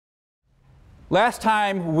Last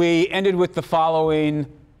time we ended with the following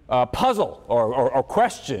puzzle or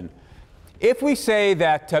question. If we say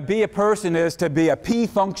that to be a person is to be a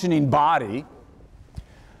P-functioning body,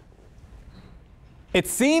 it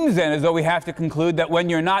seems then as though we have to conclude that when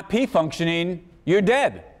you're not P-functioning, you're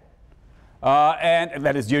dead. And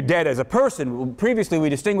that is, you're dead as a person. Previously, we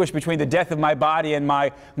distinguished between the death of my body and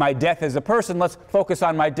my death as a person. Let's focus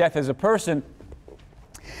on my death as a person.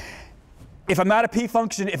 If I'm not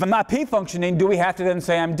P-functioning, do we have to then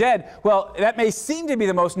say I'm dead? Well, that may seem to be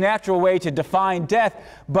the most natural way to define death,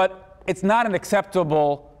 but it's not an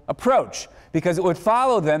acceptable approach, because it would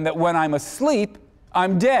follow then that when I'm asleep,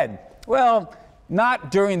 I'm dead. Well,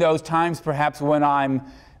 not during those times, perhaps when I'm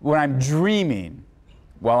dreaming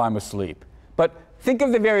while I'm asleep. But think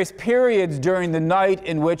of the various periods during the night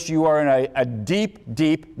in which you are in a deep,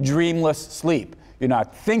 deep, dreamless sleep. You're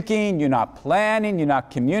not thinking, you're not planning, you're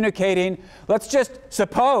not communicating. Let's just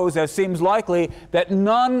suppose, as seems likely, that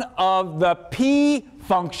none of the P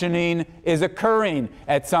functioning is occurring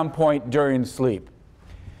at some point during sleep.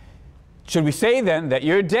 Should we say then that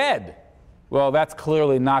you're dead? Well, that's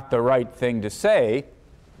clearly not the right thing to say.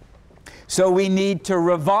 So we need to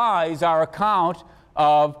revise our account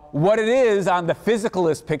of what it is on the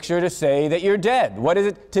physicalist picture to say that you're dead. What is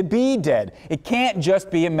it to be dead? It can't just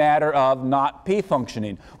be a matter of not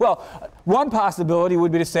P-functioning. Well, one possibility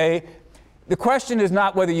would be to say the question is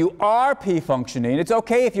not whether you are P-functioning. It's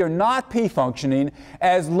okay if you're not P-functioning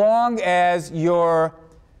as long as your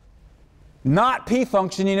not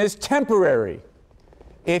P-functioning is temporary.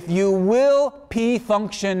 If you will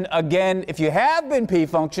P-function again, if you have been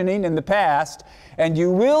P-functioning in the past, and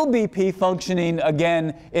you will be P-functioning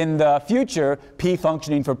again in the future,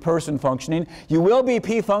 P-functioning for person functioning, you will be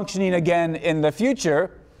P-functioning again in the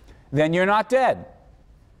future, then you're not dead.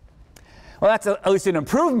 Well, that's at least an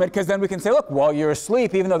improvement, because then we can say, look, while you're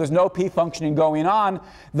asleep, even though there's no P-functioning going on,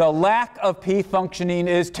 the lack of P-functioning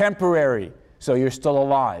is temporary, so you're still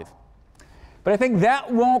alive. But I think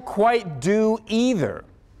that won't quite do either.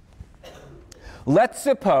 Let's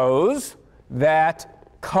suppose that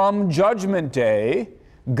come Judgment Day,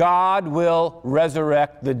 God will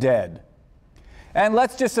resurrect the dead. And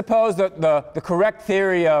let's just suppose that the correct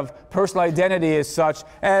theory of personal identity is such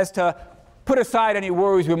as to put aside any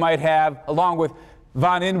worries we might have, along with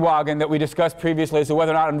von Inwagen that we discussed previously, as to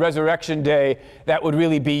whether or not on Resurrection Day that would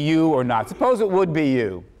really be you or not. Suppose it would be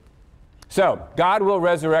you. So, God will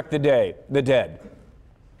resurrect the dead.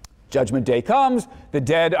 Judgment Day comes, the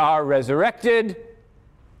dead are resurrected.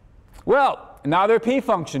 Well, now they're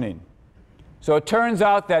P-functioning. So it turns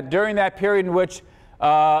out that during that period in which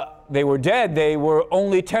they were dead, they were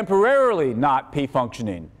only temporarily not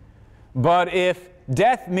P-functioning. But if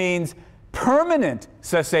death means permanent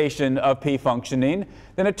cessation of P-functioning,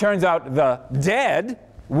 then it turns out the dead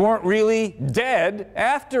weren't really dead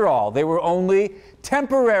after all. They were only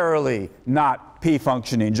temporarily not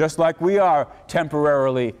P-functioning, just like we are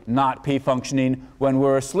temporarily not P-functioning when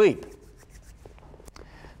we're asleep.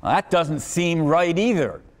 Well, that doesn't seem right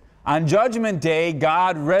either. On Judgment Day,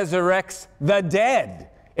 God resurrects the dead.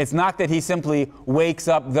 It's not that he simply wakes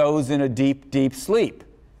up those in a deep, deep sleep.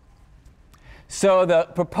 So the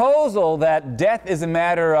proposal that death is a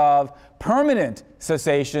matter of permanent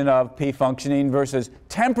cessation of P-functioning versus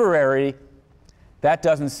temporary, that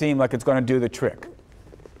doesn't seem like it's going to do the trick.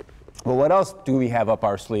 Well, what else do we have up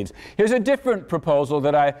our sleeves? Here's a different proposal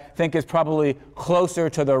that I think is probably closer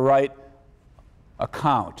to the right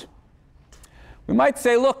account. We might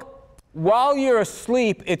say, look, while you're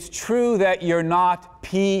asleep, it's true that you're not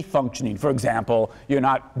P-functioning. For example, you're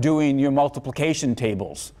not doing your multiplication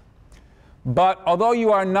tables. But although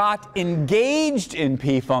you are not engaged in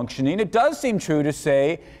P-functioning, it does seem true to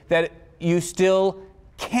say that you still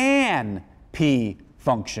can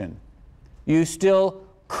P-function. You still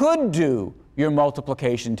could do your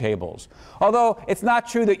multiplication tables. Although it's not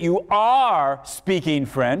true that you are speaking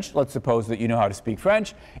French, let's suppose that you know how to speak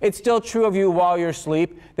French, it's still true of you while you're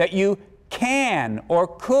asleep that you can or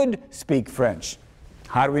could speak French.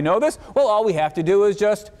 How do we know this? Well, all we have to do is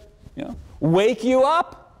just, wake you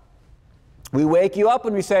up. We wake you up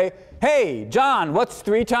and we say, hey, John, what's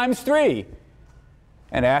 3 times 3?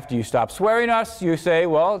 And after you stop swearing us, you say,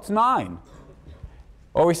 well, it's 9.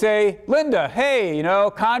 Or we say, Linda, hey,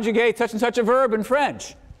 conjugate such and such a verb in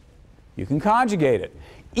French. You can conjugate it.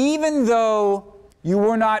 Even though you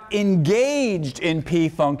were not engaged in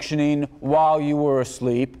P-functioning while you were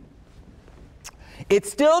asleep,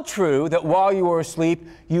 it's still true that while you were asleep,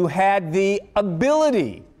 you had the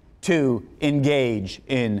ability to engage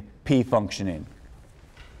in P-functioning.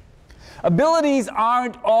 Abilities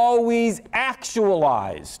aren't always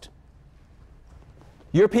actualized.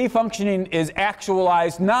 Your P functioning is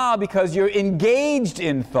actualized now because you're engaged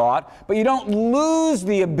in thought, but you don't lose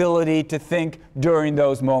the ability to think during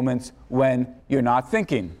those moments when you're not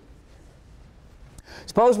thinking.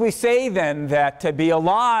 Suppose we say then that to be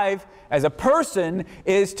alive as a person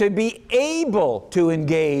is to be able to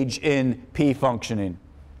engage in P functioning.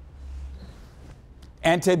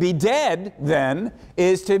 And to be dead, then,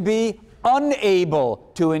 is to be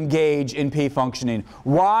unable to engage in P functioning.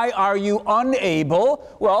 Why are you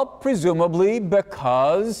unable? Well, presumably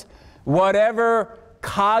because whatever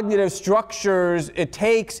cognitive structures it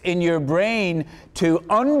takes in your brain to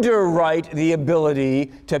underwrite the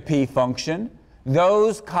ability to P function,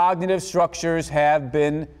 those cognitive structures have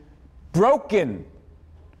been broken,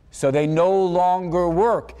 so they no longer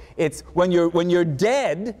work. It's when you're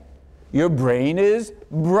dead, your brain is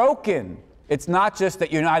broken. It's not just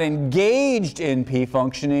that you're not engaged in P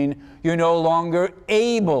functioning, you're no longer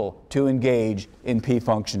able to engage in P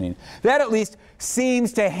functioning. That at least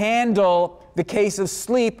seems to handle the case of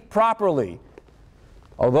sleep properly.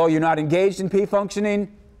 Although you're not engaged in P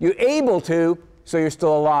functioning, you're able to, so you're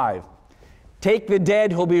still alive. Take the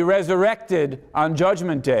dead who'll be resurrected on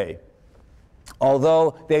Judgment Day.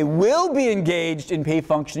 Although they will be engaged in P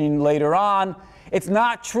functioning later on, it's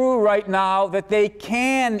not true right now that they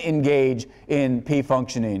can engage in P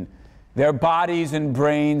functioning. Their bodies and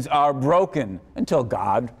brains are broken until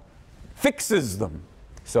God fixes them.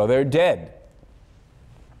 So they're dead.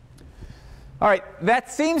 All right,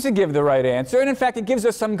 that seems to give the right answer. And in fact, it gives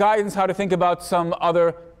us some guidance how to think about some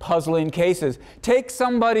other puzzling cases. Take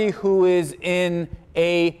somebody who is in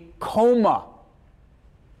a coma,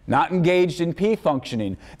 not engaged in P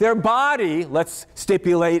functioning. Their body, let's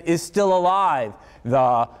stipulate, is still alive.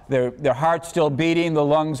 Their heart's still beating, the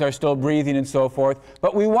lungs are still breathing, and so forth.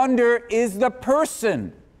 But we wonder, is the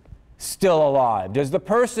person still alive? Does the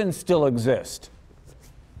person still exist?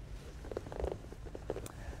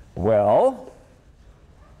 Well,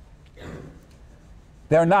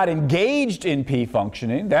 they're not engaged in P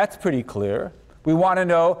functioning. That's pretty clear. We want to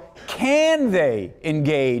know, can they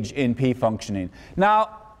engage in P functioning?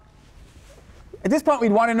 Now, at this point,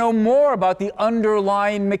 we'd want to know more about the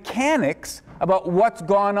underlying mechanics about what's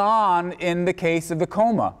gone on in the case of the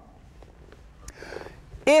coma.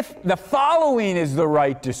 If the following is the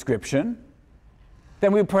right description,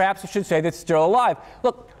 then we perhaps should say that it's still alive.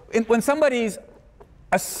 Look, when somebody's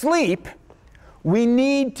asleep, we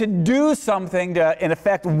need to do something to, in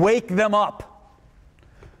effect, wake them up.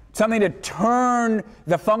 Something to turn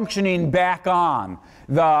the functioning back on.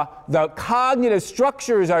 The cognitive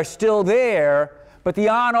structures are still there, but the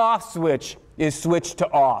on-off switch is switched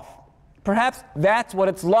to off. Perhaps that's what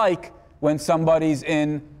it's like when somebody's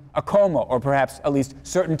in a coma, or perhaps at least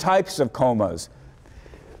certain types of comas.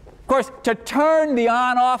 Of course, to turn the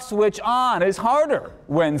on-off switch on is harder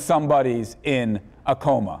when somebody's in a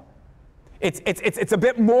coma. It's a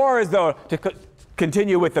bit more as though, to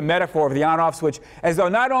continue with the metaphor of the on-off switch, as though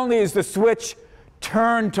not only is the switch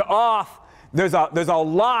turned to off, there's a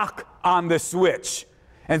lock on the switch.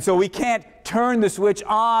 And so we can't turn the switch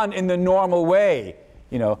on in the normal way.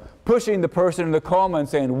 You know, pushing the person in the coma and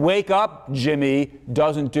saying, "Wake up, Jimmy,"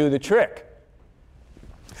 doesn't do the trick.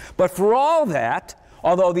 But for all that,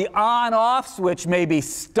 although the on-off switch may be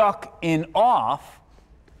stuck in off,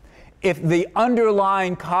 if the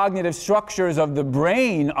underlying cognitive structures of the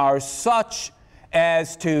brain are such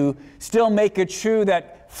as to still make it true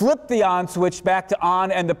that flip the on switch back to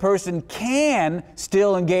on and the person can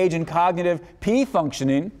still engage in cognitive P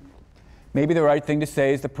functioning, maybe the right thing to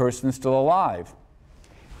say is the person is still alive.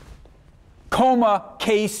 Coma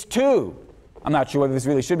case 2. I'm not sure whether this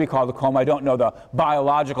really should be called a coma. I don't know the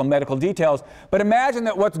biological medical details. But imagine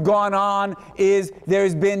that what's gone on is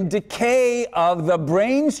there's been decay of the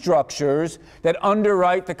brain structures that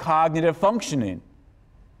underwrite the cognitive functioning.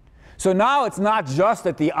 So now it's not just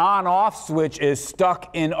that the on-off switch is stuck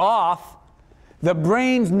in off. The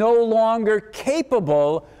brain's no longer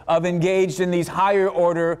capable of engaged in these higher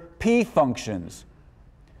order P functions.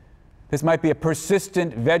 This might be a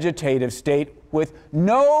persistent vegetative state with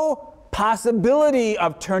no possibility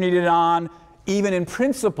of turning it on, even in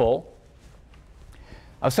principle.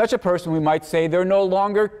 Of such a person, we might say they're no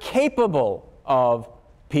longer capable of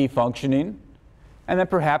P functioning. And then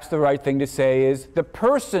perhaps the right thing to say is the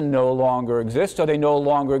person no longer exists, so they no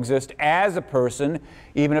longer exist as a person,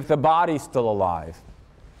 even if the body's still alive.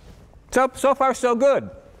 So far, so good.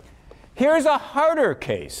 Here's a harder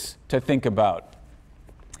case to think about.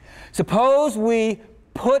 Suppose we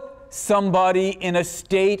put somebody in a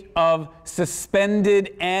state of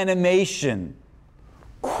suspended animation,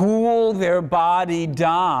 cool their body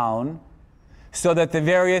down, so that the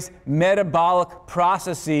various metabolic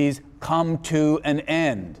processes come to an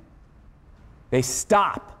end. They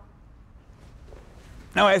stop.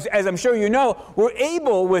 Now, as I'm sure you know, we're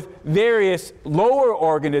able with various lower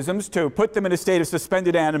organisms to put them in a state of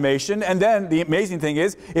suspended animation, and then the amazing thing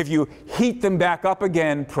is, if you heat them back up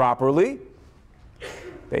again properly,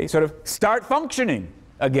 they sort of start functioning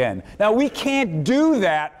again. Now, we can't do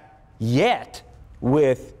that yet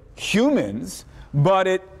with humans, but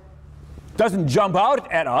it doesn't jump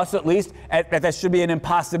out at us, at least that should be an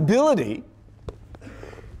impossibility.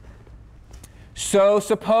 So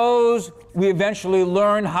suppose we eventually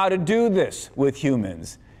learn how to do this with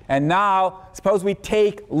humans. And now, suppose we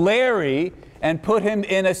take Larry and put him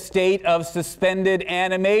in a state of suspended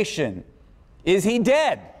animation. Is he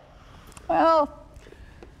dead? Well,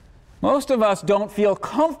 most of us don't feel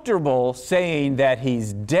comfortable saying that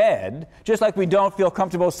he's dead, just like we don't feel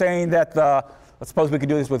comfortable saying that let's suppose we could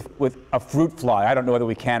do this with a fruit fly. I don't know whether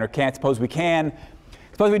we can or can't. Suppose we can.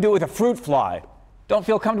 Suppose we do it with a fruit fly. Don't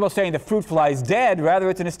feel comfortable saying the fruit fly is dead, rather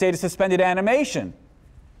it's in a state of suspended animation.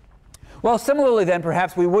 Well, similarly then,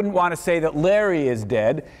 perhaps we wouldn't want to say that Larry is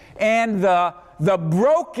dead, and the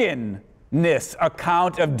brokenness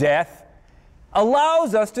account of death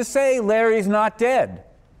allows us to say Larry's not dead.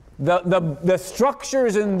 The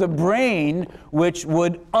structures in the brain which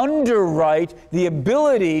would underwrite the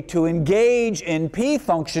ability to engage in P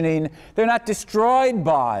functioning, they're not destroyed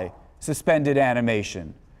by suspended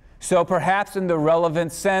animation. So perhaps in the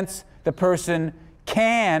relevant sense, the person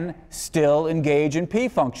can still engage in P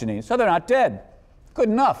functioning. So they're not dead. Good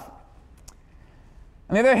enough.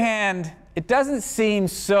 On the other hand, it doesn't seem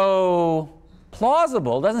so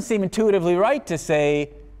plausible, doesn't seem intuitively right to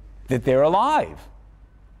say that they're alive.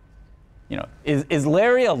 You know, is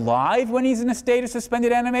Larry alive when he's in a state of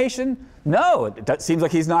suspended animation? No, it seems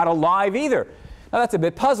like he's not alive either. Now that's a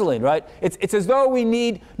bit puzzling, right? It's as though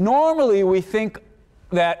normally we think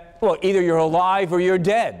that, well, either you're alive or you're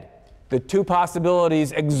dead. The two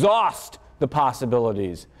possibilities exhaust the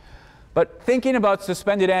possibilities. But thinking about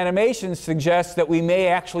suspended animation suggests that we may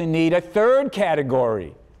actually need a third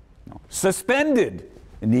category. Suspended,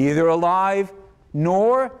 neither alive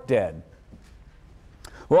nor dead.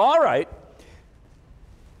 Well, all right.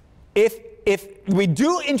 If we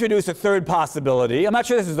do introduce a third possibility, I'm not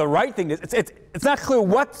sure this is the right thing. It's not clear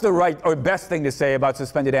what's the right or best thing to say about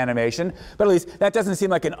suspended animation, but at least that doesn't seem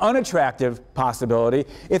like an unattractive possibility.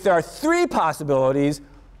 If there are three possibilities,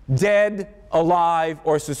 dead, alive,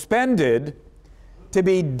 or suspended, to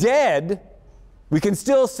be dead, we can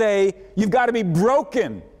still say you've got to be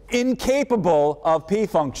broken, incapable of P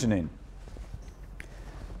functioning.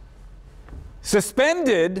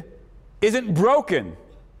 Suspended isn't broken.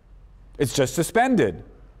 It's just suspended.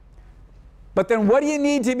 But then what do you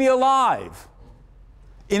need to be alive?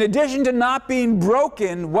 In addition to not being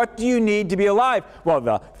broken, what do you need to be alive? Well,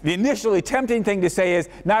 the initially tempting thing to say is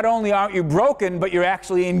not only aren't you broken, but you're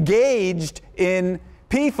actually engaged in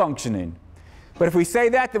P functioning. But if we say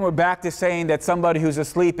that, then we're back to saying that somebody who's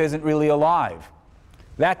asleep isn't really alive.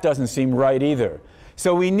 That doesn't seem right either.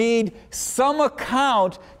 So we need some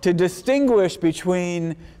account to distinguish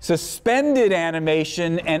between suspended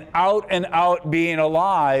animation and out being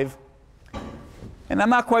alive. And I'm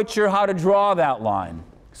not quite sure how to draw that line.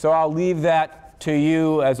 So I'll leave that to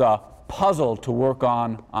you as a puzzle to work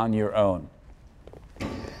on your own.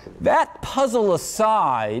 That puzzle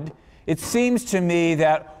aside, it seems to me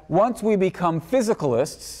that once we become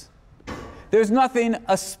physicalists, there's nothing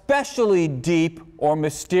especially deep or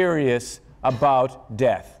mysterious about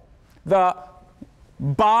death. The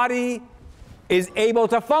body is able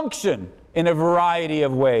to function in a variety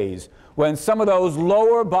of ways. When some of those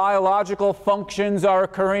lower biological functions are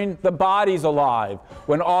occurring, the body's alive.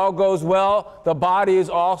 When all goes well, the body is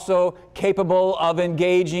also capable of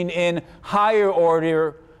engaging in higher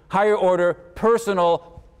order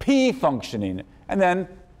personal P functioning. And then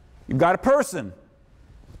you've got a person.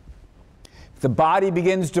 If the body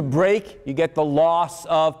begins to break, you get the loss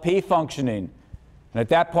of P functioning. And at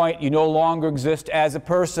that point, you no longer exist as a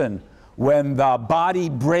person. When the body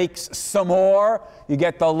breaks some more, you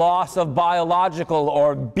get the loss of biological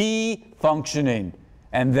or B functioning.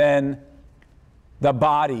 And then the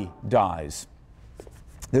body dies.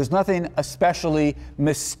 There's nothing especially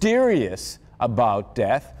mysterious about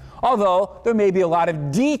death, although there may be a lot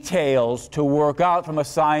of details to work out from a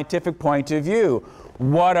scientific point of view.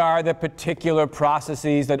 What are the particular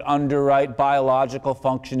processes that underwrite biological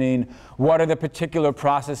functioning? What are the particular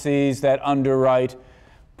processes that underwrite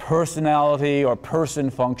personality or person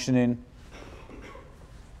functioning?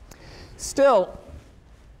 Still,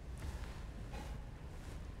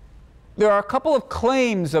 there are a couple of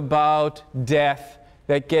claims about death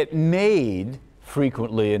that get made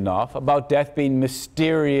frequently enough, about death being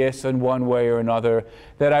mysterious in one way or another,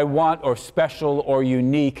 that I want, or special or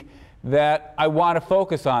unique, that I want to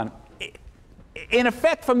focus on. In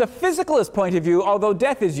effect, from the physicalist point of view, although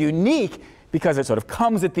death is unique because it sort of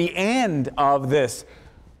comes at the end of this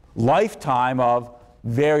lifetime of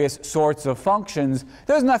various sorts of functions,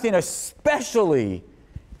 there's nothing especially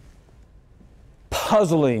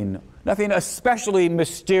puzzling, nothing especially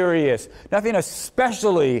mysterious, nothing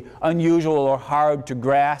especially unusual or hard to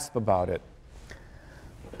grasp about it.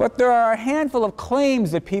 But there are a handful of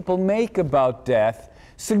claims that people make about death,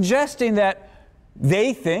 suggesting that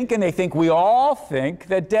they think, and they think we all think,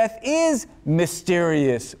 that death is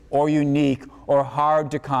mysterious or unique or hard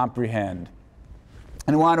to comprehend.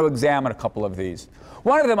 And I want to examine a couple of these.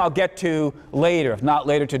 One of them I'll get to later, if not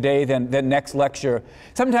later today, then next lecture.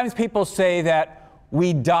 Sometimes people say that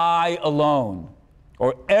we die alone,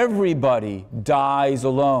 or everybody dies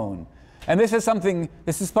alone. And this is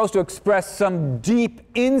supposed to express some deep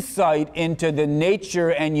insight into the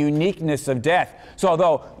nature and uniqueness of death. So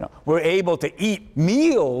although we're able to eat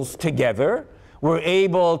meals together, we're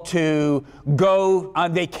able to go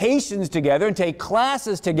on vacations together and take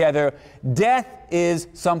classes together, death is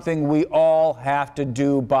something we all have to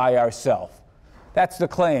do by ourselves. That's the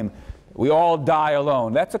claim. We all die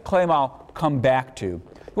alone. That's a claim I'll come back to.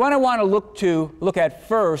 The one I want to look at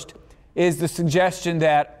first is the suggestion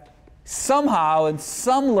that somehow, in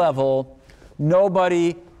some level,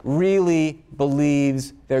 nobody really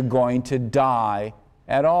believes they're going to die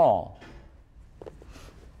at all.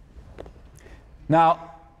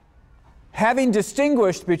 Now, having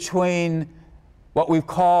distinguished between what we've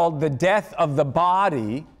called the death of the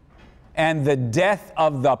body and the death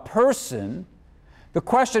of the person, the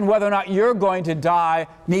question whether or not you're going to die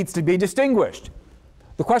needs to be distinguished.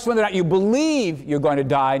 The question whether or not you believe you're going to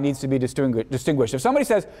die needs to be distinguished. If somebody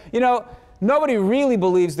says, nobody really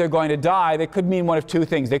believes they're going to die, they could mean one of two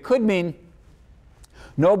things. They could mean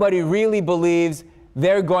nobody really believes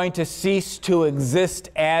they're going to cease to exist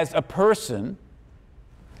as a person.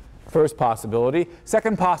 First possibility.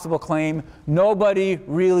 Second possible claim, nobody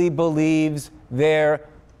really believes they're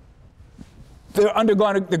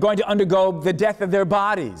going to undergo the death of their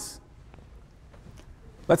bodies.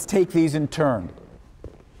 Let's take these in turn.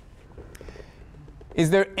 Is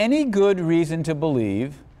there any good reason to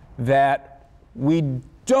believe that we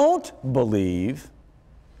don't believe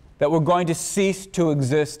that we're going to cease to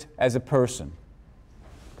exist as a person?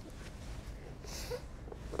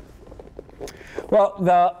 Well,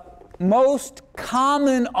 the most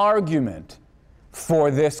common argument for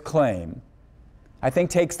this claim, I think,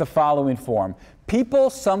 takes the following form. People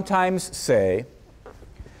sometimes say,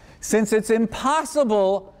 since it's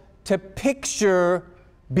impossible to picture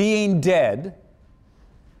being dead,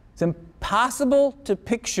 it's impossible to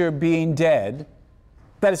picture being dead.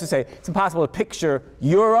 That is to say, it's impossible to picture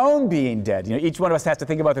your own being dead. Each one of us has to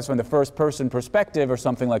think about this from the first person perspective or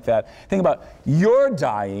something like that. Think about your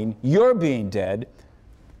dying, your being dead.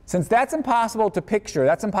 Since that's impossible to picture,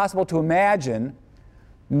 that's impossible to imagine,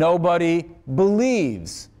 nobody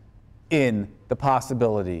believes in the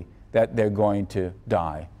possibility that they're going to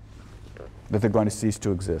die, that they're going to cease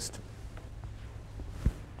to exist.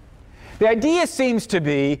 The idea seems to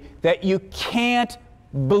be that you can't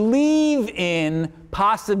believe in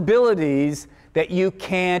possibilities that you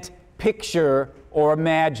can't picture or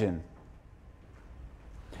imagine.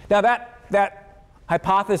 Now that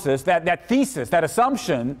hypothesis, that thesis, that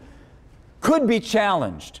assumption could be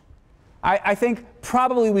challenged. I think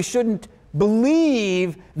probably we shouldn't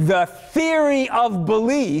believe the theory of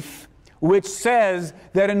belief, which says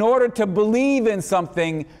that in order to believe in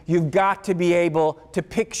something, you've got to be able to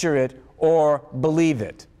picture it or believe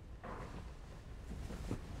it.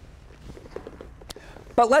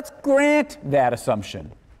 But let's grant that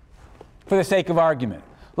assumption for the sake of argument.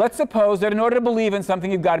 Let's suppose that in order to believe in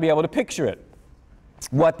something, you've got to be able to picture it.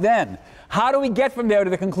 What then? How do we get from there to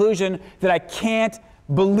the conclusion that I can't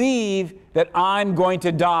believe that I'm going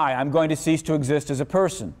to die, I'm going to cease to exist as a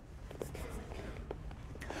person?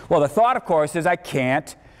 Well, the thought, of course, is I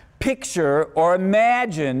can't picture or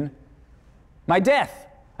imagine my death.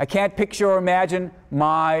 I can't picture or imagine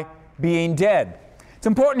my being dead. It's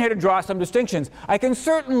important here to draw some distinctions. I can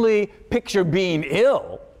certainly picture being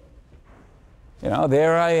ill.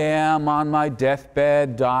 There I am on my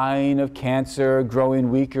deathbed, dying of cancer, growing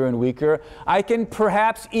weaker and weaker. I can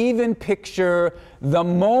perhaps even picture the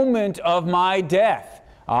moment of my death.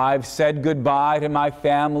 I've said goodbye to my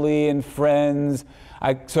family and friends.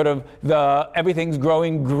 Everything's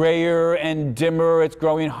growing grayer and dimmer. It's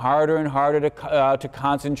growing harder and harder to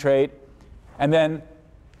concentrate. And then,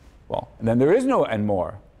 well, and then there is no and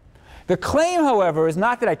more. The claim, however, is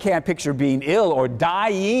not that I can't picture being ill or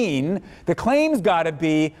dying. The claim's got to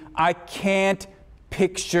be I can't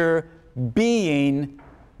picture being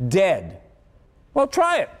dead. Well,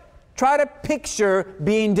 try it. Try to picture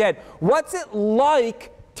being dead. What's it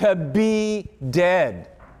like to be dead?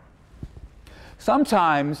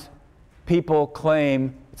 Sometimes people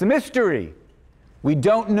claim it's a mystery. We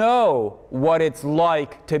don't know what it's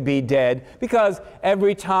like to be dead because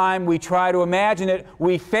every time we try to imagine it,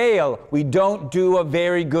 we fail. We don't do a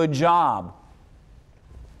very good job.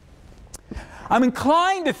 I'm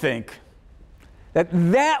inclined to think that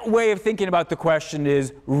that way of thinking about the question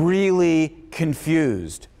is really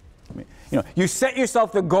confused. You set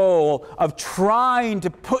yourself the goal of trying to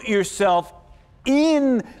put yourself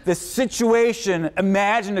in the situation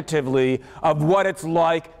imaginatively of what it's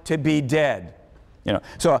like to be dead.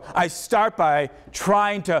 So I start by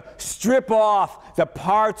trying to strip off the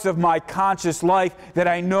parts of my conscious life that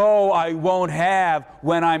I know I won't have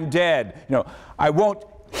when I'm dead. I won't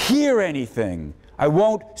hear anything. I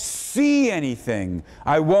won't see anything.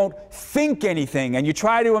 I won't think anything. And you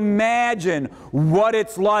try to imagine what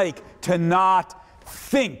it's like to not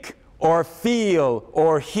think or feel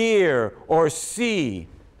or hear or see.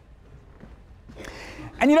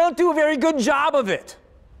 And you don't do a very good job of it.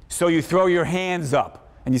 So you throw your hands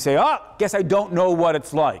up and you say, oh, guess I don't know what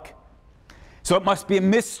it's like. So it must be a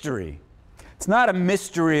mystery. It's not a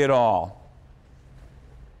mystery at all.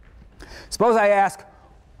 Suppose I ask,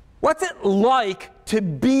 what's it like to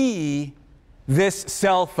be this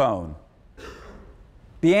cell phone?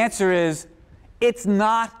 The answer is, it's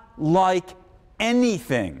not like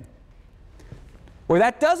anything. Or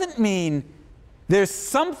that doesn't mean there's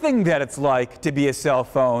something that it's like to be a cell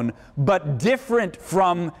phone, but different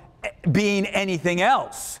from being anything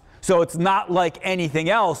else. So it's not like anything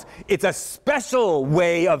else. It's a special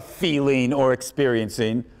way of feeling or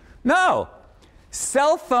experiencing. No.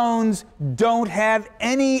 Cell phones don't have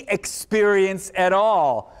any experience at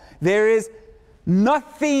all. There is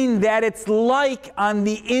nothing that it's like on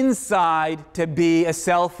the inside to be a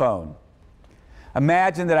cell phone.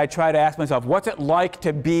 Imagine that I try to ask myself, what's it like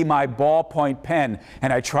to be my ballpoint pen?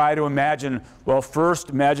 And I try to imagine, well, first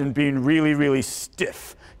imagine being really, really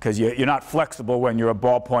stiff, because you're not flexible when you're a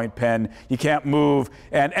ballpoint pen. You can't move.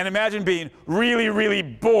 And imagine being really, really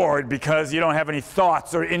bored because you don't have any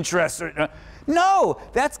thoughts or interests. No,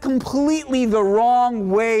 that's completely the wrong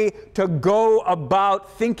way to go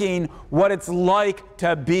about thinking what it's like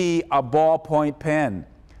to be a ballpoint pen.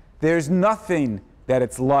 There's nothing that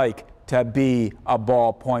it's like to be a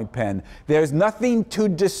ballpoint pen. There's nothing to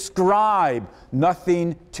describe,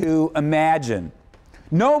 nothing to imagine.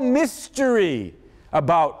 No mystery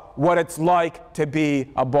about what it's like to be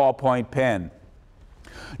a ballpoint pen.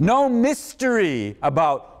 No mystery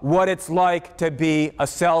about what it's like to be a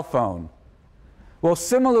cell phone. Well,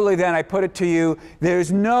 similarly then, I put it to you,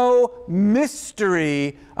 there's no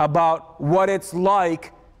mystery about what it's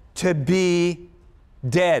like to be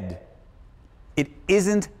dead. It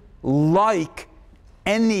isn't like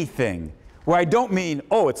anything. Where I don't mean,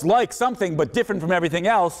 oh, it's like something but different from everything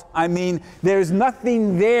else. I mean, there's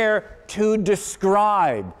nothing there to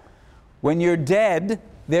describe. When you're dead,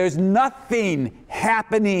 there's nothing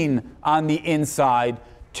happening on the inside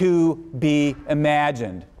to be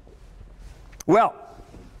imagined. Well,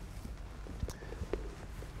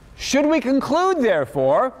 should we conclude,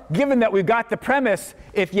 therefore, given that we've got the premise,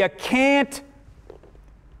 if you can't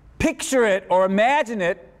picture it or imagine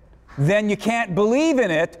it, then you can't believe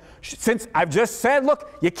in it, since I've just said,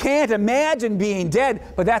 look, you can't imagine being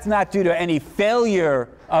dead, but that's not due to any failure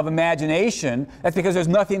of imagination. That's because there's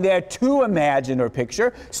nothing there to imagine or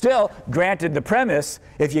picture. Still, granted the premise,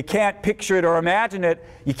 if you can't picture it or imagine it,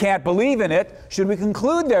 you can't believe in it. Should we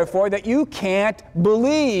conclude, therefore, that you can't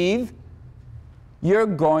believe you're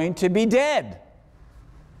going to be dead?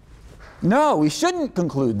 No, we shouldn't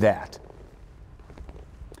conclude that.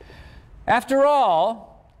 After all,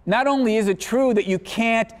 not only is it true that you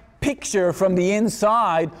can't picture from the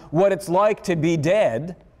inside what it's like to be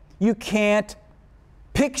dead, you can't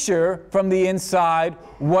picture from the inside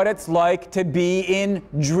what it's like to be in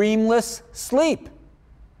dreamless sleep.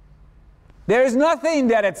 There's nothing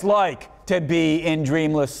that it's like to be in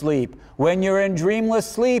dreamless sleep. When you're in dreamless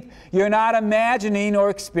sleep, you're not imagining or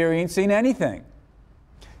experiencing anything.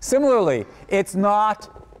 Similarly, it's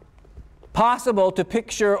not possible to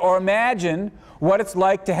picture or imagine what it's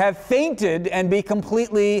like to have fainted and be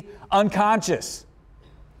completely unconscious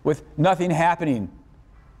with nothing happening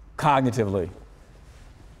cognitively.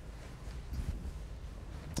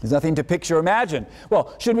 There's nothing to picture or imagine.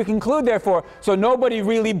 Well, should we conclude, therefore, so nobody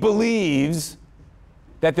really believes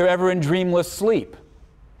that they're ever in dreamless sleep?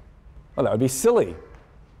 Well, that would be silly.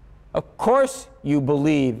 Of course you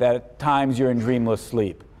believe that at times you're in dreamless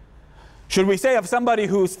sleep. Should we say of somebody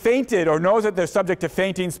who's fainted or knows that they're subject to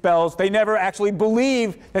fainting spells, they never actually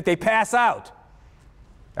believe that they pass out?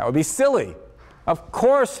 That would be silly. Of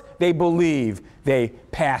course they believe they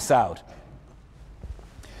pass out.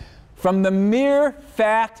 From the mere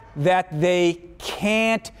fact that they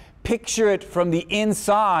can't picture it from the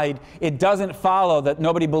inside, it doesn't follow that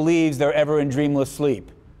nobody believes they're ever in dreamless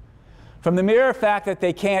sleep. From the mere fact that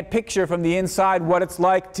they can't picture from the inside what it's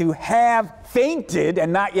like to have fainted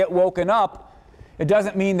and not yet woken up, it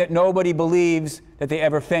doesn't mean that nobody believes that they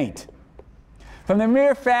ever faint. From the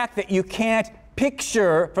mere fact that you can't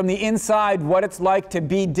picture from the inside what it's like to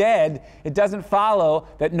be dead, it doesn't follow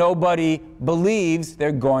that nobody believes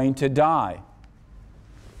they're going to die.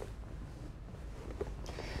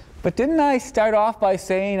 But didn't I start off by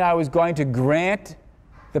saying I was going to grant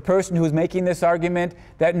the person who's making this argument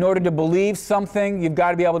that in order to believe something, you've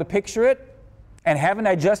got to be able to picture it? And haven't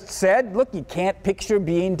I just said, look, you can't picture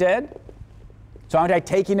being dead? So aren't I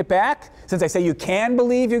taking it back? Since I say you can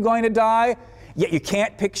believe you're going to die, yet you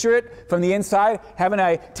can't picture it from the inside, haven't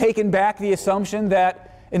I taken back the assumption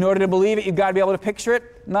that in order to believe it, you've got to be able to picture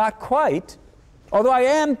it? Not quite. Although I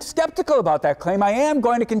am skeptical about that claim, I am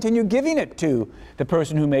going to continue giving it to the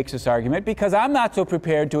person who makes this argument because I'm not so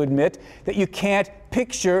prepared to admit that you can't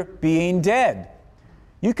picture being dead.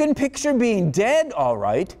 You can picture being dead, all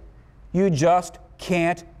right. You just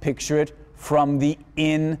can't picture it from the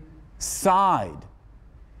inside.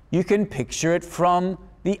 You can picture it from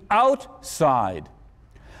the outside.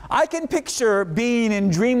 I can picture being in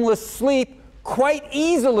dreamless sleep quite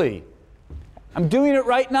easily. I'm doing it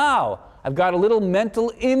right now. I've got a little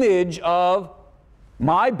mental image of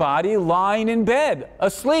my body lying in bed,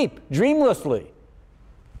 asleep, dreamlessly.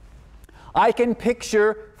 I can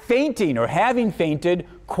picture fainting or having fainted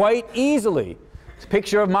quite easily. It's a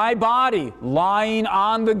picture of my body lying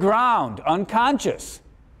on the ground, unconscious.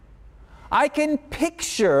 I can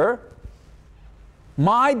picture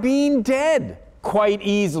my being dead quite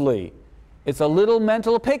easily. It's a little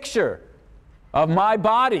mental picture of my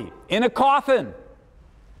body in a coffin,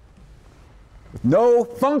 with no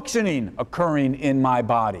functioning occurring in my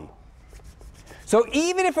body. So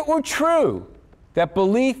even if it were true that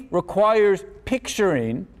belief requires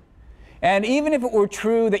picturing, and even if it were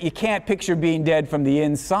true that you can't picture being dead from the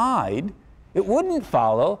inside, it wouldn't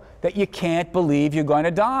follow that you can't believe you're going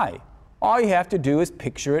to die. All you have to do is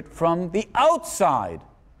picture it from the outside.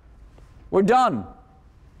 We're done.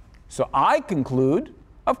 So I conclude,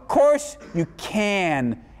 of course you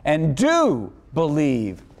can and do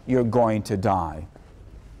believe you're going to die.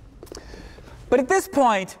 But at this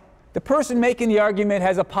point, the person making the argument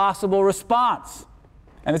has a possible response.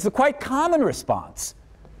 And it's a quite common response.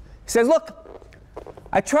 He says, look,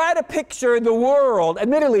 I try to picture the world,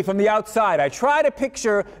 admittedly from the outside, I try to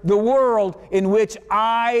picture the world in which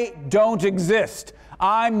I don't exist.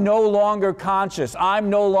 I'm no longer conscious. I'm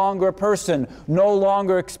no longer a person, no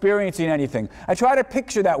longer experiencing anything. I try to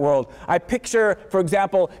picture that world. I picture, for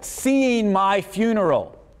example, seeing my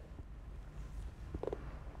funeral.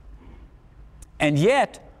 And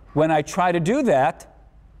yet, when I try to do that,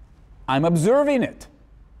 I'm observing it.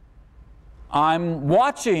 I'm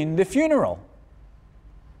watching the funeral.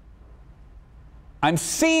 I'm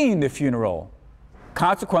seeing the funeral.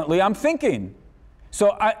 Consequently, I'm thinking.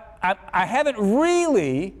 So I haven't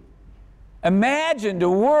really imagined a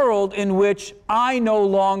world in which I no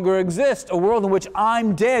longer exist, a world in which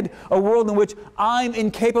I'm dead, a world in which I'm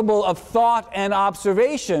incapable of thought and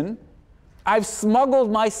observation. I've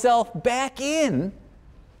smuggled myself back in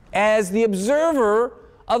as the observer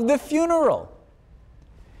of the funeral.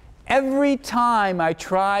 Every time I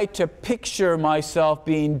try to picture myself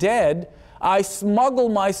being dead, I smuggle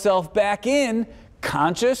myself back in,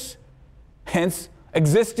 conscious, hence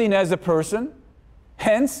existing as a person,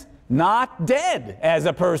 hence not dead as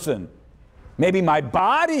a person. Maybe my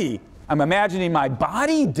body, I'm imagining my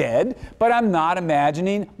body dead, but I'm not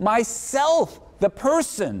imagining myself, the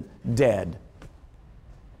person, dead.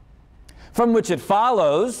 From which it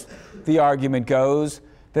follows, the argument goes,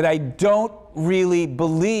 that I don't really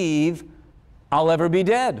believe I'll ever be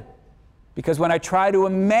dead. Because when I try to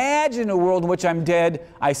imagine a world in which I'm dead,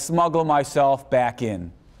 I smuggle myself back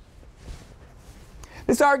in.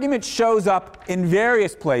 This argument shows up in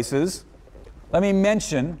various places. Let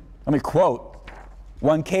me quote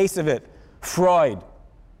one case of it, Freud.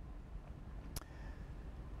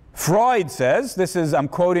 Freud says, I'm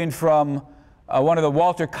quoting from one of the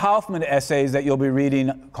Walter Kaufmann essays that you'll be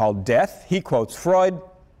reading called Death. He quotes Freud.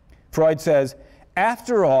 Freud says,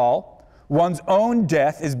 "After all, one's own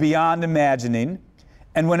death is beyond imagining,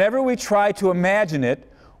 and whenever we try to imagine it,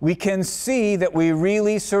 we can see that we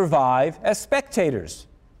really survive as spectators.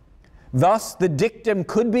 Thus, the dictum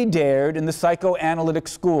could be dared in the psychoanalytic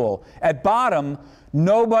school. At bottom,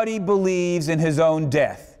 nobody believes in his own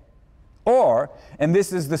death. Or, and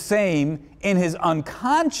this is the same, in his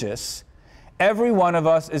unconscious, every one of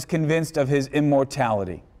us is convinced of his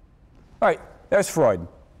immortality." All right, there's Freud.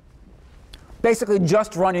 Basically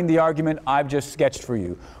just running the argument I've just sketched for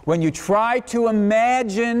you. When you try to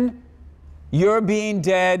imagine you're being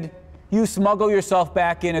dead, you smuggle yourself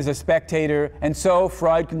back in as a spectator, and so,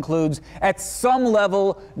 Freud concludes, at some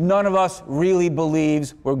level, none of us really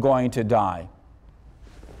believes we're going to die.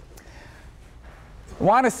 I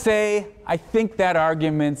want to say, I think that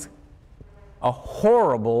argument's a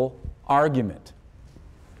horrible argument.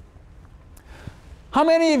 How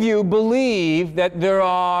many of you believe that there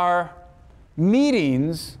are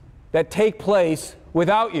meetings that take place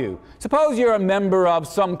without you? Suppose you're a member of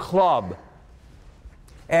some club,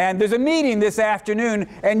 and there's a meeting this afternoon,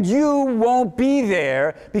 and you won't be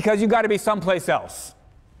there because you've got to be someplace else.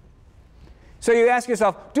 So you ask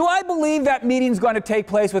yourself, do I believe that meeting's going to take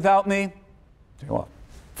place without me? Well,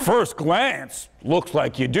 first glance, looks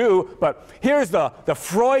like you do, but here's the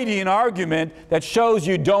Freudian argument that shows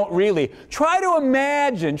you don't really. Try to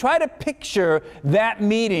imagine, try to picture that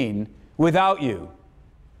meeting without you.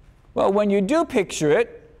 Well, when you do picture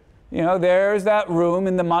it, you know, there's that room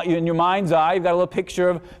in your mind's eye. You've got a little picture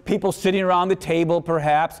of people sitting around the table,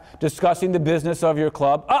 perhaps, discussing the business of your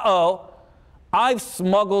club. Uh-oh, I've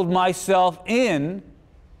smuggled myself in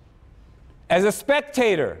as a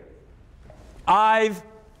spectator.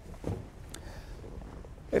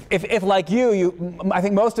 If like you, I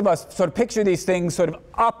think most of us sort of picture these things sort of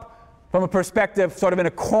up from a perspective, sort of in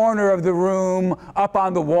a corner of the room, up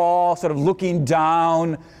on the wall, sort of looking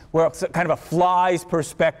down, where kind of a fly's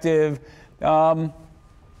perspective. All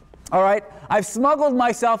right, I've smuggled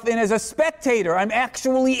myself in as a spectator. I'm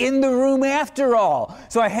actually in the room after all.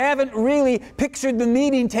 So I haven't really pictured the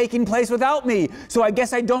meeting taking place without me. So I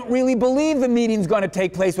guess I don't really believe the meeting's going to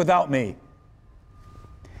take place without me.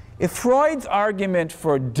 If Freud's argument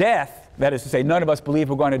for death, that is to say, none of us believe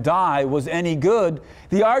we're going to die, was any good,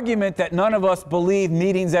 the argument that none of us believe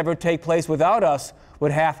meetings ever take place without us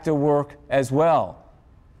would have to work as well.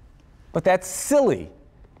 But that's silly.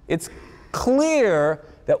 It's clear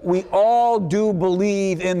that we all do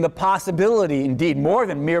believe in the possibility, indeed more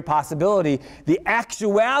than mere possibility, the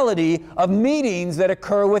actuality of meetings that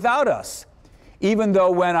occur without us. Even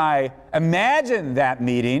though when I imagine that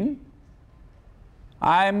meeting,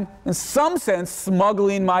 I'm, in some sense,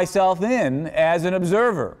 smuggling myself in as an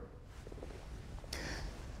observer.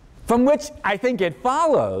 From which I think it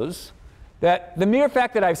follows that the mere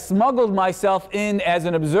fact that I've smuggled myself in as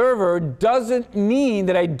an observer doesn't mean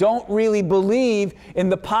that I don't really believe in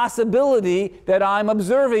the possibility that I'm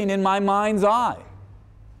observing in my mind's eye.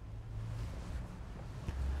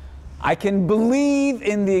 I can believe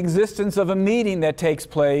in the existence of a meeting that takes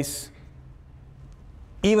place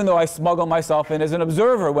even though I smuggle myself in as an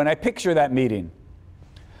observer when I picture that meeting.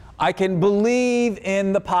 I can believe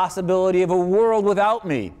in the possibility of a world without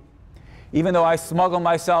me, even though I smuggle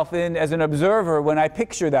myself in as an observer when I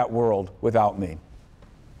picture that world without me.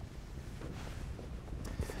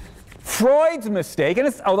 Freud's mistake,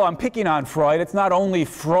 and although I'm picking on Freud, it's not only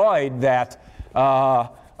Freud that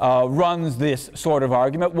runs this sort of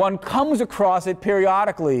argument. One comes across it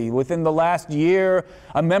periodically. Within the last year,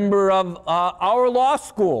 a member of our law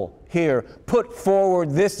school here put forward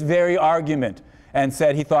this very argument and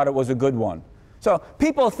said he thought it was a good one. So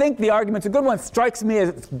people think the argument's a good one. It strikes me as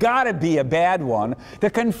it's got to be a bad one. The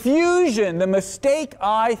confusion, the mistake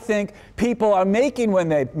I think people are making when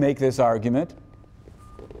they make this argument,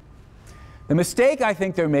 the mistake I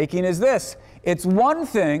think they're making is this. It's one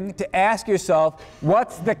thing to ask yourself,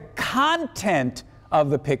 what's the content of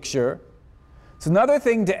the picture? It's another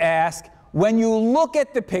thing to ask, when you look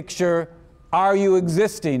at the picture, are you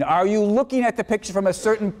existing? Are you looking at the picture from a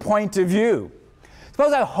certain point of view?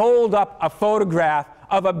 Suppose I hold up a photograph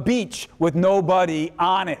of a beach with nobody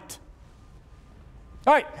on it.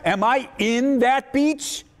 All right, am I in that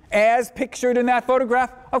beach as pictured in that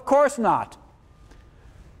photograph? Of course not.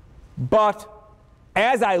 But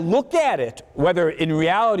as I look at it, whether in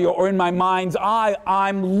reality or in my mind's eye,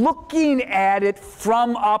 I'm looking at it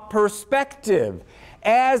from a perspective.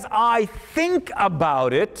 As I think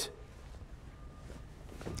about it,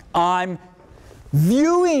 I'm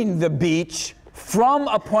viewing the beach from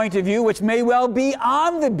a point of view which may well be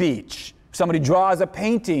on the beach. somebody draws a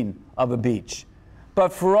painting of a beach.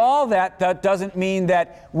 But for all that, that doesn't mean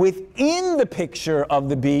that within the picture of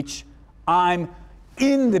the beach, I'm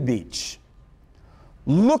in the beach.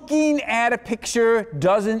 Looking at a picture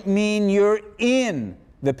doesn't mean you're in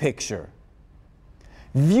the picture.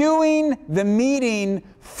 Viewing the meeting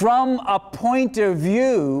from a point of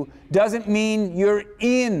view doesn't mean you're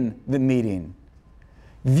in the meeting.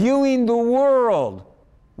 Viewing the world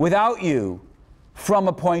without you from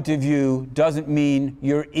a point of view doesn't mean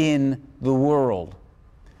you're in the world.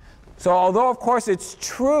 So although, of course, it's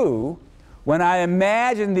true, when I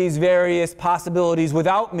imagine these various possibilities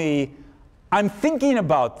without me, I'm thinking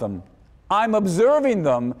about them, I'm observing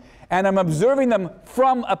them, and I'm observing them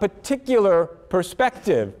from a particular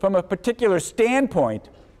perspective, from a particular standpoint.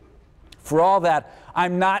 For all that,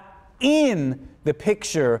 I'm not in the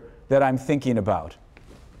picture that I'm thinking about.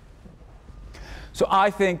 So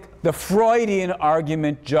I think the Freudian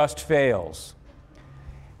argument just fails.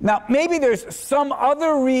 Now, maybe there's some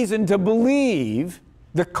other reason to believe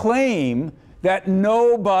the claim that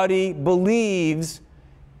nobody believes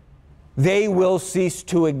they will cease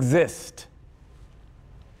to exist.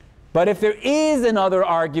 But if there is another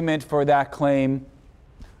argument for that claim,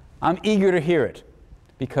 I'm eager to hear it,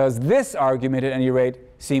 because this argument, at any rate,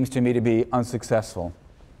 seems to me to be unsuccessful.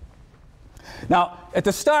 Now, at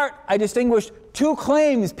the start, I distinguished two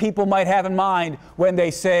claims people might have in mind when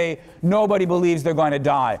they say nobody believes they're going to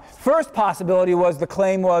die. First possibility was, the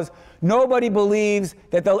claim was, nobody believes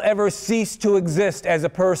that they'll ever cease to exist as a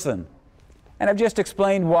person. And I've just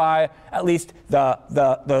explained why at least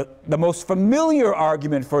the most familiar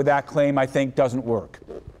argument for that claim, I think, doesn't work.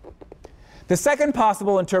 The second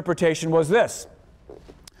possible interpretation was this: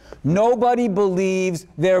 nobody believes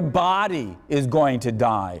their body is going to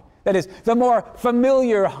die. That is, the more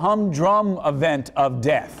familiar humdrum event of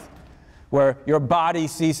death, where your body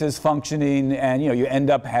ceases functioning and you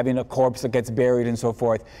end up having a corpse that gets buried and so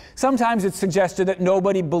forth. Sometimes it's suggested that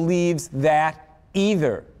nobody believes that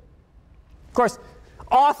either. Of course,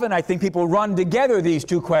 often I think people run together these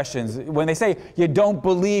two questions. When they say you don't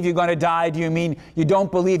believe you're going to die, do you mean you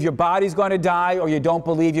don't believe your body's going to die, or you don't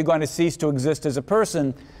believe you're going to cease to exist as a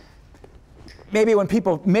person? Maybe when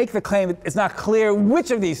people make the claim, it's not clear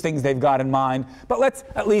which of these things they've got in mind, but let's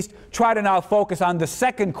at least try to now focus on the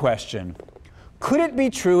second question. Could it be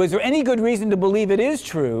true, is there any good reason to believe it is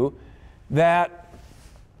true, that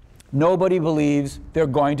nobody believes they're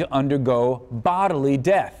going to undergo bodily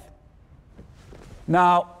death?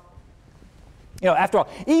 Now, after all,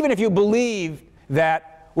 even if you believe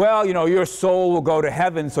that, well, your soul will go to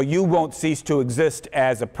heaven, so you won't cease to exist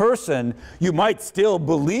as a person, you might still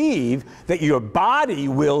believe that your body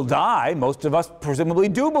will die. Most of us presumably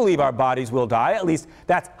do believe our bodies will die. At least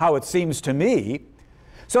that's how it seems to me.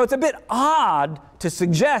 So it's a bit odd to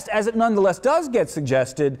suggest, as it nonetheless does get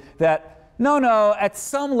suggested, that no, at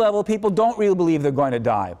some level people don't really believe they're going to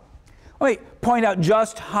die. Let me point out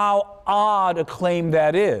just how odd a claim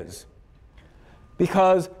that is.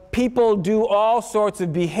 Because people do all sorts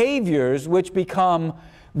of behaviors which become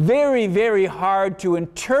very, very hard to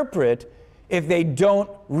interpret if they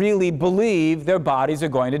don't really believe their bodies are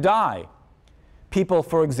going to die. People,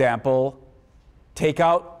 for example, take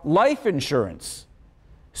out life insurance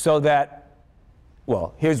so that,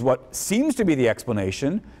 well, here's what seems to be the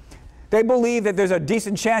explanation. They believe that there's a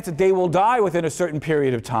decent chance that they will die within a certain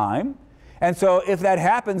period of time. And so if that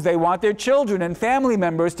happens, they want their children and family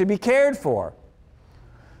members to be cared for.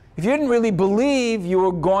 If you didn't really believe you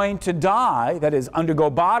were going to die, that is, undergo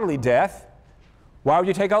bodily death, why would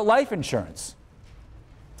you take out life insurance?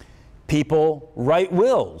 People write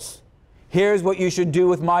wills. Here's what you should do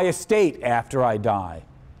with my estate after I die.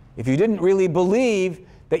 If you didn't really believe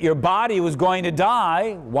that your body was going to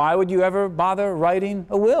die, why would you ever bother writing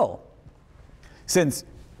a will? Since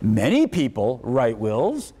many people write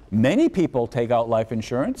wills, many people take out life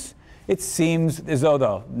insurance, it seems as though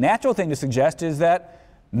the natural thing to suggest is that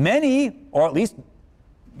many, or at least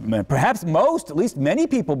perhaps most, at least many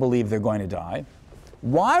people believe they're going to die.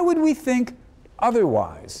 Why would we think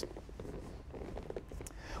otherwise?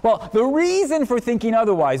 Well, the reason for thinking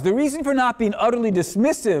otherwise, the reason for not being utterly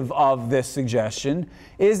dismissive of this suggestion,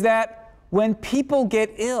 is that when people get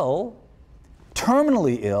ill,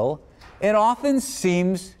 terminally ill, it often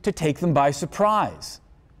seems to take them by surprise.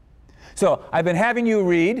 So I've been having you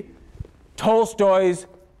read Tolstoy's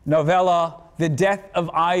novella, The Death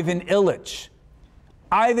of Ivan Ilych.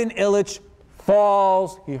 Ivan Ilych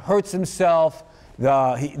falls, he hurts himself,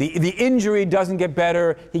 the injury doesn't get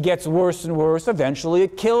better, he gets worse and worse, eventually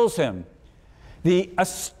it kills him. The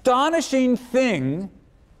astonishing thing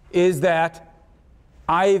is that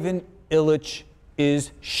Ivan Ilych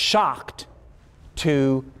is shocked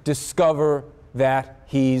to discover that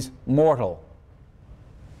he's mortal.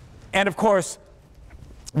 And of course,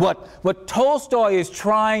 what Tolstoy is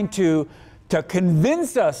trying to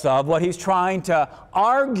convince us of, what he's trying to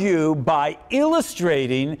argue by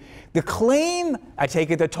illustrating, the claim, I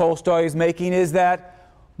take it, that Tolstoy is making is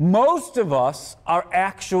that most of us are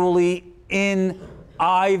actually in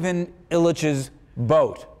Ivan Ilyich's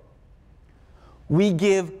boat. We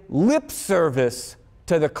give lip service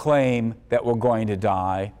to the claim that we're going to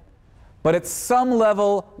die, but at some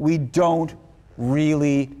level we don't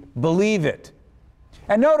really believe it.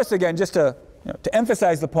 And notice again, just to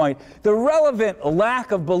emphasize the point, the relevant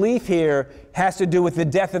lack of belief here has to do with the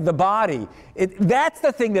death of the body. That's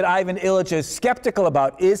the thing that Ivan Ilych is skeptical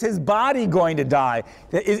about. Is his body going to die?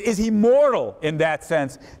 Is he mortal in that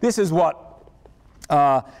sense? This is what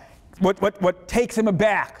takes him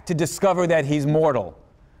aback to discover that he's mortal.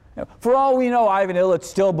 For all we know, Ivan Ilych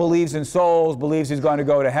still believes in souls, believes he's going to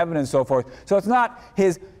go to heaven and so forth. So it's not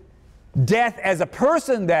his death as a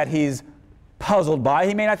person that he's puzzled by.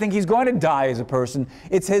 He may not think he's going to die as a person.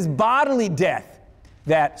 It's his bodily death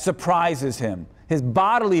that surprises him, his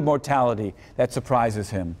bodily mortality that surprises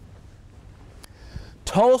him.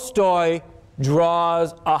 Tolstoy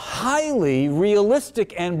draws a highly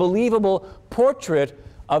realistic and believable portrait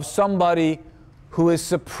of somebody who is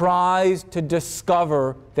surprised to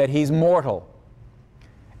discover that he's mortal.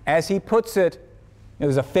 As he puts it,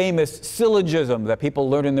 there's a famous syllogism that people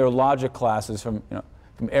learn in their logic classes from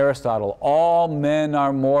Aristotle. All men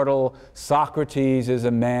are mortal. Socrates is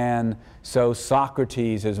a man, so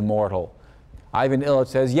Socrates is mortal. Ivan Ilych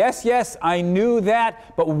says, yes, yes, I knew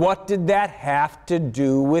that, but what did that have to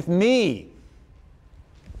do with me?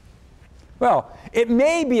 Well, it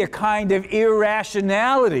may be a kind of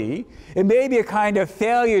irrationality. It may be a kind of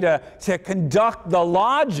failure to conduct the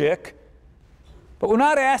logic, but we're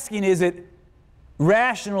not asking, is it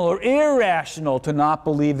rational or irrational to not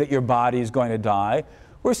believe that your body is going to die?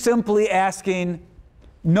 We're simply asking,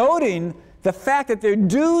 noting the fact that there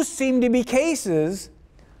do seem to be cases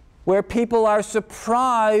where people are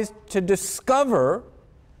surprised to discover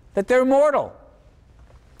that they're mortal.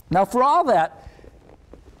 Now, for all that,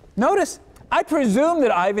 notice, I presume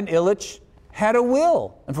that Ivan Ilych had a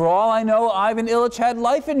will. And for all I know, Ivan Ilych had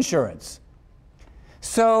life insurance.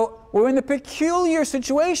 So we're in the peculiar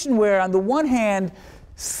situation where, on the one hand,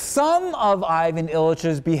 some of Ivan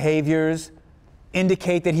Ilyich's behaviors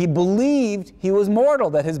indicate that he believed he was mortal,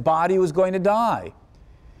 that his body was going to die.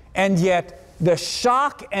 And yet, the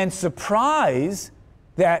shock and surprise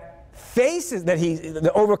that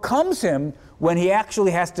overcomes him when he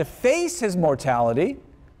actually has to face his mortality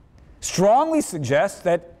strongly suggests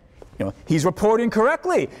that he's reporting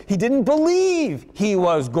correctly. He didn't believe he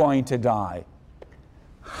was going to die.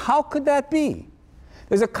 How could that be?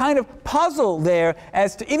 There's a kind of puzzle there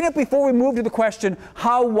as to, even if before we move to the question,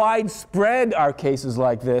 how widespread are cases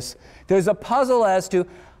like this, there's a puzzle as to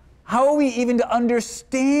how are we even to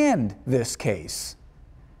understand this case?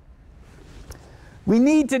 We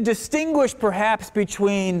need to distinguish perhaps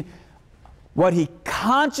between what he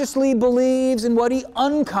consciously believes and what he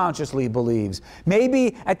unconsciously believes.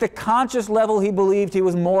 Maybe at the conscious level he believed he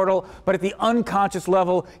was mortal, but at the unconscious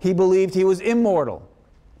level he believed he was immortal.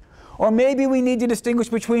 Or maybe we need to distinguish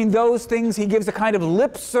between those things he gives a kind of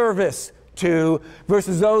lip service to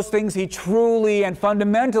versus those things he truly and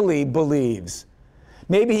fundamentally believes.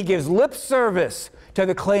 Maybe he gives lip service to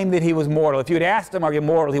the claim that he was mortal. If you had asked him, are you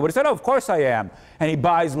mortal? He would have said, oh, of course I am. And he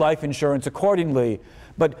buys life insurance accordingly.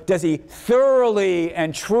 But does he thoroughly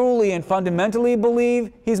and truly and fundamentally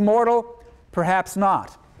believe he's mortal? Perhaps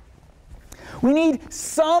not. We need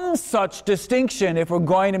some such distinction if we're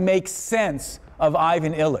going to make sense of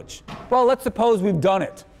Ivan Ilych. Well, let's suppose we've done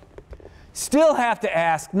it. Still have to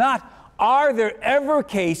ask, not are there ever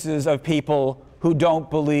cases of people who don't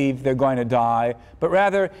believe they're going to die, but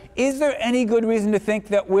rather, is there any good reason to think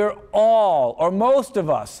that we're all, or most of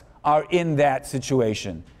us, are in that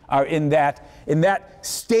situation, are in that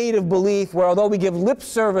state of belief where, although we give lip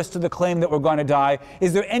service to the claim that we're going to die,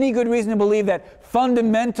 is there any good reason to believe that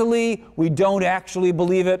fundamentally we don't actually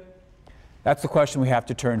believe it? That's the question we have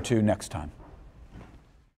to turn to next time.